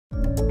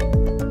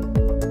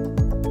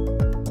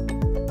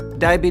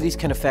Diabetes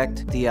can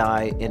affect the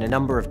eye in a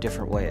number of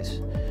different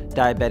ways.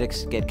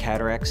 Diabetics get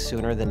cataracts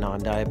sooner than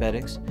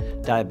non-diabetics.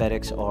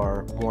 Diabetics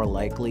are more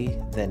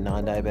likely than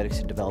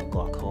non-diabetics to develop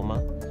glaucoma,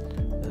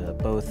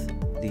 both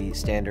the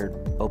standard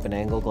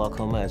open-angle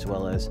glaucoma as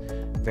well as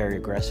very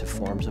aggressive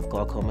forms of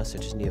glaucoma,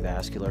 such as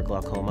neovascular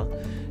glaucoma.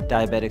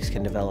 Diabetics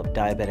can develop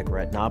diabetic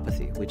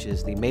retinopathy, which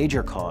is the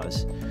major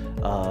cause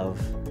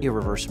of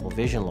irreversible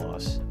vision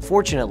loss.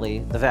 Fortunately,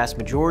 the vast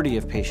majority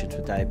of patients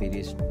with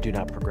diabetes do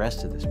not progress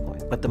to this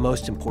point. But the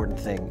most important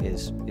thing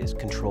is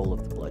control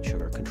of the blood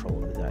sugar,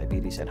 control of the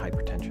diabetes and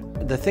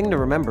hypertension. The thing to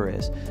remember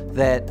is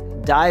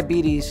that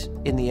diabetes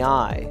in the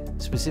eye,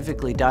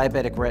 specifically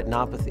diabetic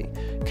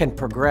retinopathy, can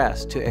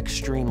progress to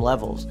extreme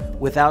levels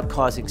without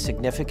causing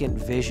significant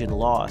vision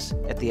loss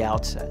at the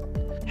outset.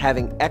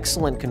 Having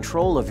excellent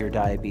control of your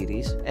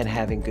diabetes and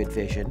having good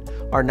vision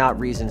are not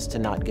reasons to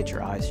not get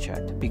your eyes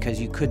checked, because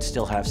you could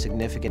still have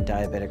significant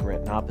diabetic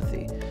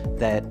retinopathy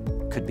that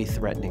could be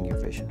threatening your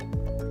vision.